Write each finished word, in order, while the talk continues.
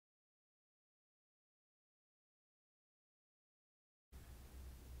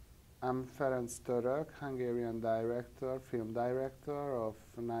I'm Ferenc Torok, Hungarian director, film director of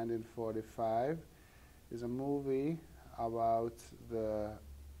 1945. It's a movie about the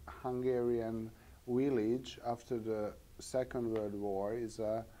Hungarian village after the Second World War. It's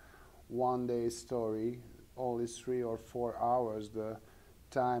a one-day story, only 3 or 4 hours the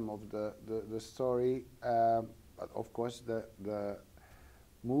time of the story. But of course the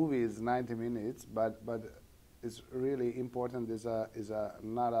movie is 90 minutes, but it's really important is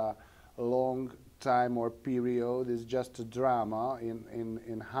not a long time or period. It's just a drama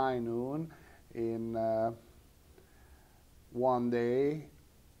in high noon in one day,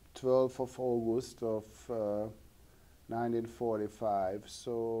 12th of August of 1945.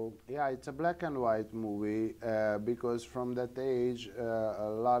 So yeah, it's a black and white movie because from that age a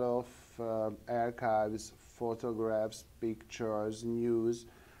lot of archives, photographs, pictures, news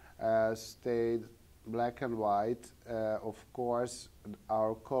stayed black and white. Of course,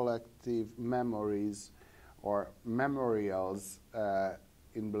 our collective memories or memorials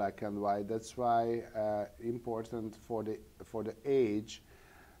in black and white. That's why important for the age.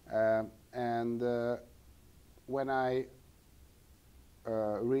 When I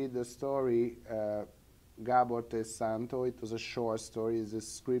read the story, Gábor T. Szántó, it was a short story. It's a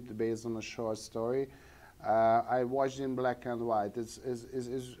script based on a short story. I watched in black and white. It's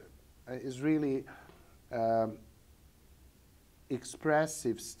really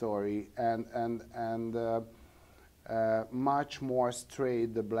expressive story and much more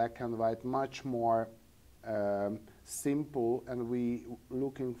straight, the black and white, much more simple, and we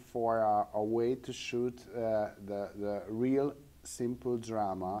looking for a way to shoot the real simple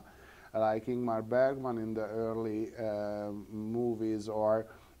drama, like Ingmar Bergman in the early movies, or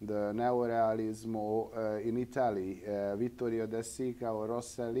the neorealismo in Italy, Vittorio De Sica or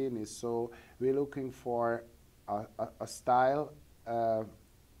Rossellini. So we're looking for a style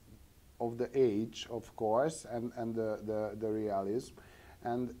of the age, of course, and the realism.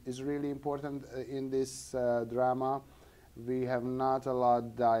 And it's really important in this drama. We have not a lot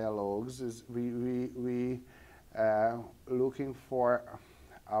of dialogues. We looking for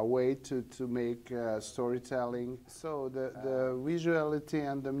a way to make storytelling. So the visuality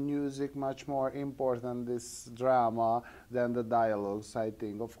and the music much more important this drama than the dialogues, I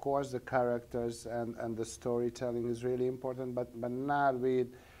think. Of course, the characters and the storytelling is really important, but not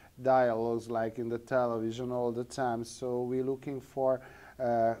with dialogues like in the television all the time. So we're looking for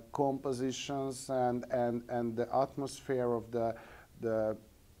compositions and the atmosphere of the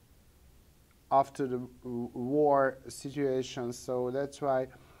after the war situation. So that's why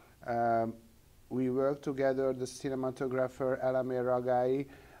we work together, the cinematographer Elemér Ragai,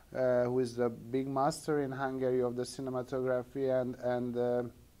 who is the big master in Hungary of the cinematography,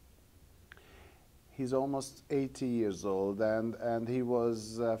 and he's almost 80 years old, and he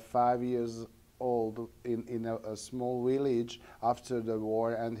was 5 years old in a small village after the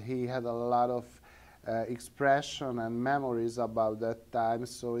war, and he had a lot of expression and memories about that time.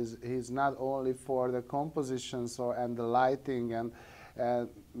 So he's not only for the compositions and the lighting, and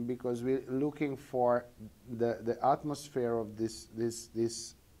because we're looking for the atmosphere of this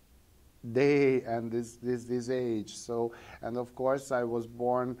day and this age. So, and of course I was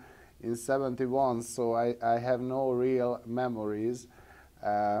born in 71, so I have no real memories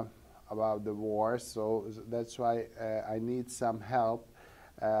about the war. So that's why I need some help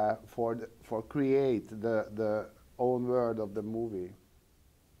for create the own world of the movie.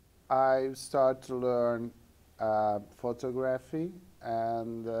 I start to learn photography,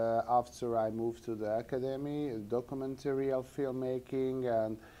 and after I moved to the academy, documentarial filmmaking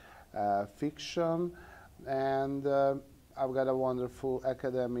and fiction, and I've got a wonderful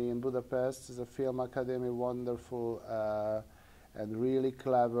academy in Budapest. It's a film academy, wonderful and really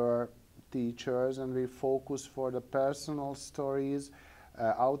clever teachers, and we focus for the personal stories,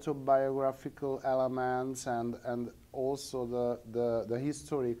 autobiographical elements, and also the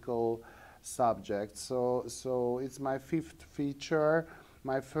historical subjects. So it's my 5th feature.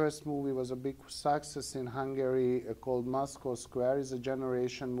 My first movie was a big success in Hungary called Moscow Square. It's a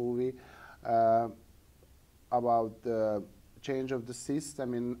generation movie about the change of the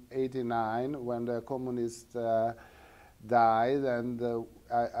system in '89 when the communists died, and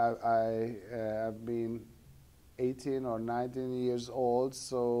I have been 18 or 19 years old,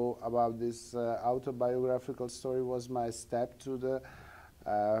 so about this autobiographical story was my step to the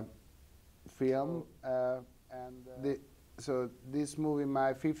film. So this movie,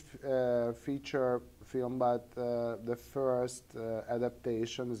 my 5th feature film, but the first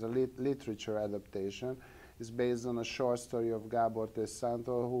adaptation is a literature adaptation. It's based on a short story of Gábor T.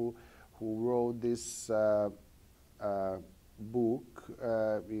 Szántó, who wrote this book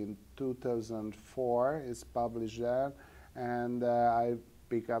in 2004. It's published there, and I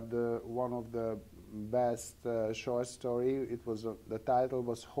pick up one of the best short story. It was the title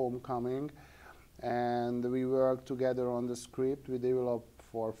was Homecoming, and we worked together on the script. We developed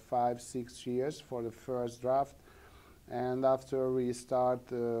for 5-6 years for the first draft, and after we start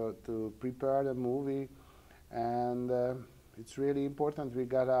to prepare the movie, and it's really important. I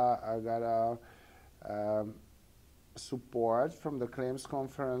got a support from the claims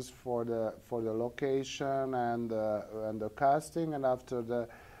conference for the location and the casting, and after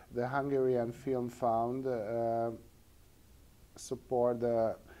the Hungarian Film Fund support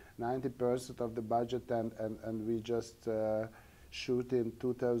the 90% of the budget, and we just shoot in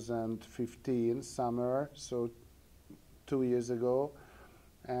 2015 summer, so 2 years ago,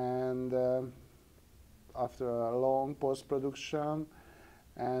 and after a long post-production,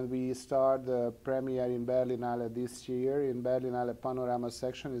 and we start the premiere in Berlinale this year. In Berlinale, Panorama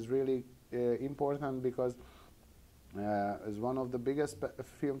section is really important because it's one of the biggest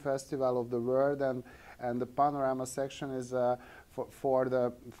film festival of the world, and the Panorama section is for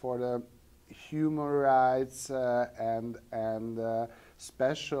the human rights and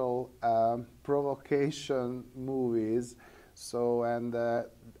special provocation movies. So, and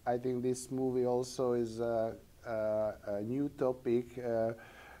I think this movie also is a new topic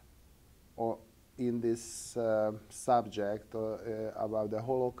in this subject about the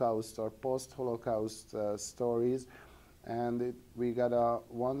Holocaust or post-Holocaust stories, and we got a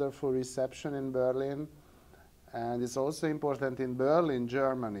wonderful reception in Berlin, and it's also important in Berlin,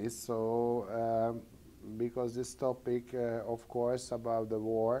 Germany. So because this topic, of course, about the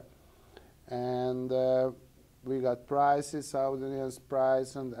war, and we got prizes, audience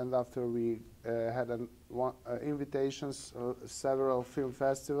prize, and after we had invitations, several film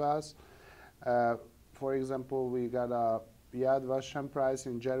festivals. For example, we got a Yad Vashem prize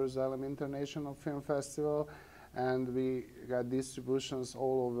in Jerusalem International Film Festival, and we got distributions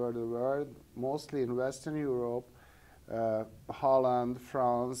all over the world, mostly in Western Europe, Holland,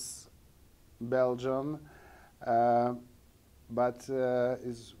 France, Belgium, but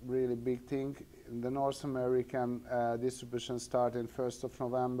it's really big thing. The North American distribution started 1st of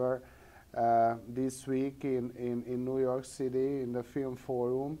November this week in New York City in the Film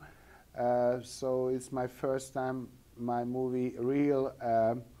Forum. So it's my first time my movie real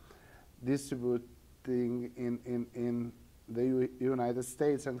distributing in the United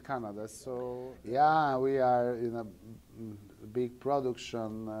States and Canada. So yeah, we are in a big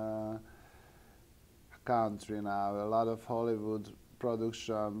production country now. A lot of Hollywood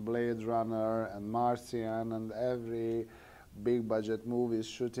production, Blade Runner and Martian, and every big budget movies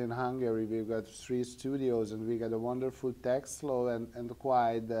shoot in Hungary. We've got 3 studios, and we got a wonderful tax law and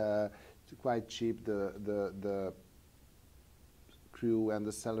quite cheap the crew and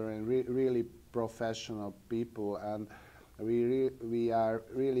the salary, and really professional people, and we are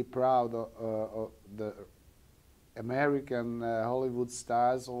really proud of the American Hollywood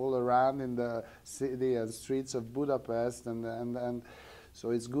stars all around in the city and streets of Budapest, and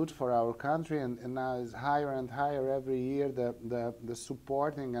so it's good for our country, and now it's higher and higher every year the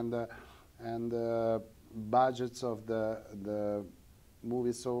supporting and the budgets of the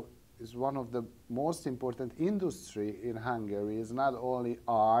movies. So it's one of the most important industry in Hungary. It's not only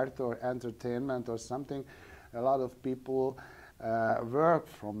art or entertainment or something. A lot of people work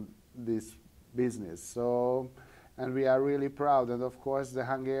from this business. So, and we are really proud. And of course, the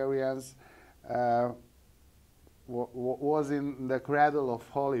Hungarians was in the cradle of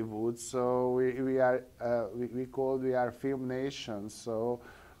Hollywood. So we are film nation. So.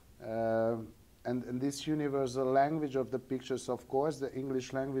 And this universal language of the pictures, of course, the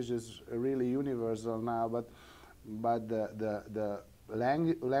English language is really universal now, but the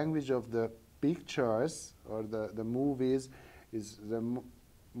language of the pictures or the movies is the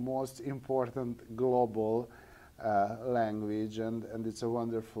most important global language, and it's a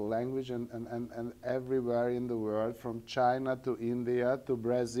wonderful language, and everywhere in the world, from China to India to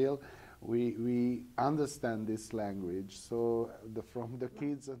Brazil, we understand this language. So from the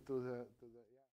kids to the